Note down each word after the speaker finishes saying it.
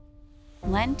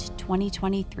Lent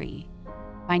 2023,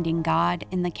 Finding God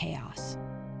in the Chaos.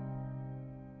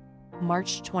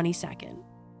 March 22nd,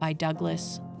 by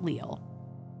Douglas Leal.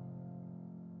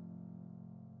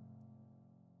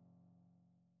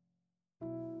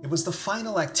 It was the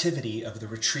final activity of the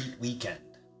retreat weekend.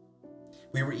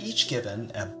 We were each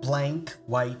given a blank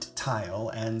white tile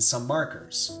and some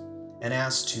markers, and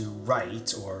asked to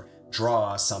write or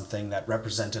draw something that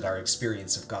represented our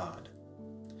experience of God.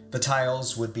 The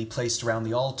tiles would be placed around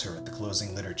the altar at the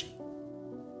closing liturgy.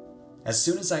 As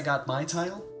soon as I got my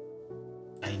tile,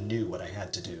 I knew what I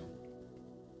had to do.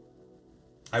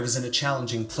 I was in a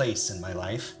challenging place in my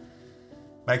life.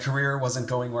 My career wasn't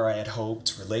going where I had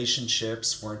hoped,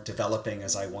 relationships weren't developing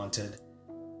as I wanted,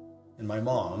 and my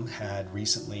mom had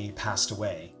recently passed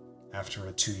away after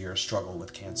a 2-year struggle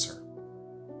with cancer.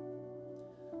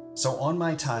 So on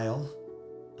my tile,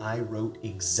 I wrote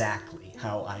exactly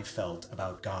how I felt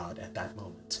about God at that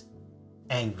moment.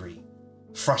 Angry,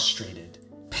 frustrated,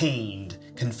 pained,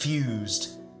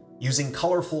 confused, using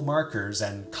colorful markers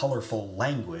and colorful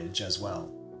language as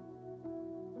well.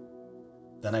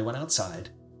 Then I went outside,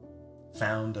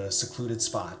 found a secluded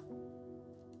spot,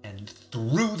 and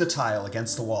threw the tile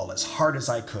against the wall as hard as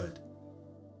I could,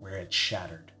 where it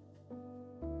shattered.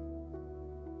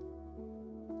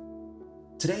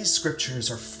 Today's scriptures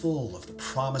are full of the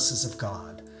promises of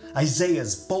God,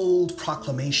 Isaiah's bold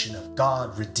proclamation of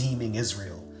God redeeming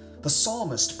Israel, the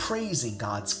psalmist praising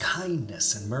God's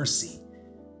kindness and mercy,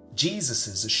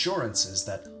 Jesus' assurances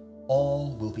that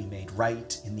all will be made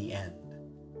right in the end.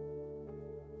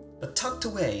 But tucked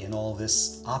away in all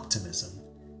this optimism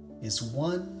is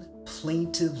one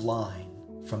plaintive line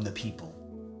from the people.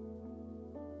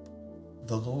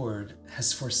 The Lord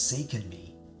has forsaken me.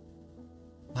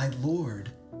 My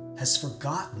Lord has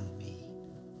forgotten me.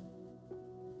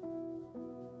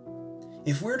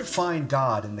 If we're to find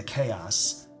God in the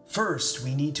chaos, first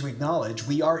we need to acknowledge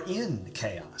we are in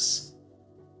chaos.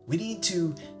 We need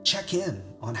to check in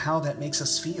on how that makes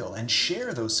us feel and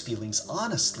share those feelings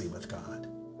honestly with God.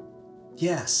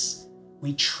 Yes,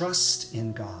 we trust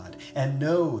in God and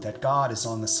know that God is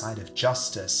on the side of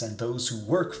justice and those who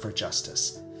work for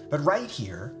justice. But right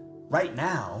here, right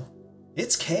now,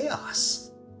 it's chaos.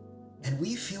 And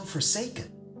we feel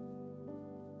forsaken.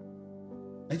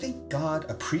 I think God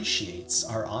appreciates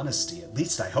our honesty, at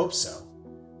least I hope so.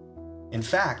 In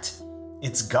fact,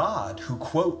 it's God who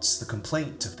quotes the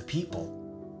complaint of the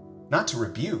people, not to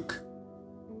rebuke,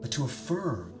 but to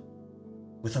affirm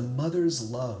with a mother's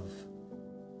love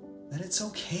that it's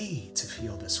okay to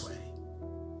feel this way,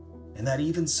 and that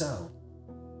even so,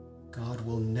 God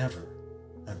will never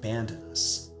abandon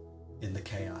us in the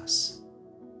chaos.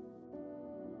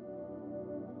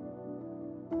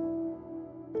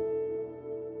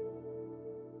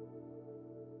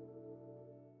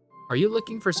 Are you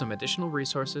looking for some additional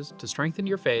resources to strengthen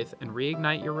your faith and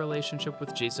reignite your relationship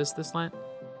with Jesus this Lent?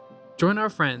 Join our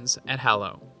friends at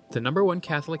Hallow, the #1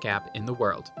 Catholic app in the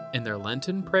world, in their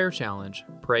Lenten prayer challenge,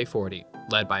 Pray 40,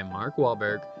 led by Mark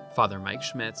Wahlberg, Father Mike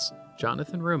Schmitz,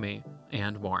 Jonathan Rumi,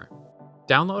 and more.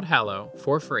 Download Hallow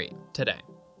for free today.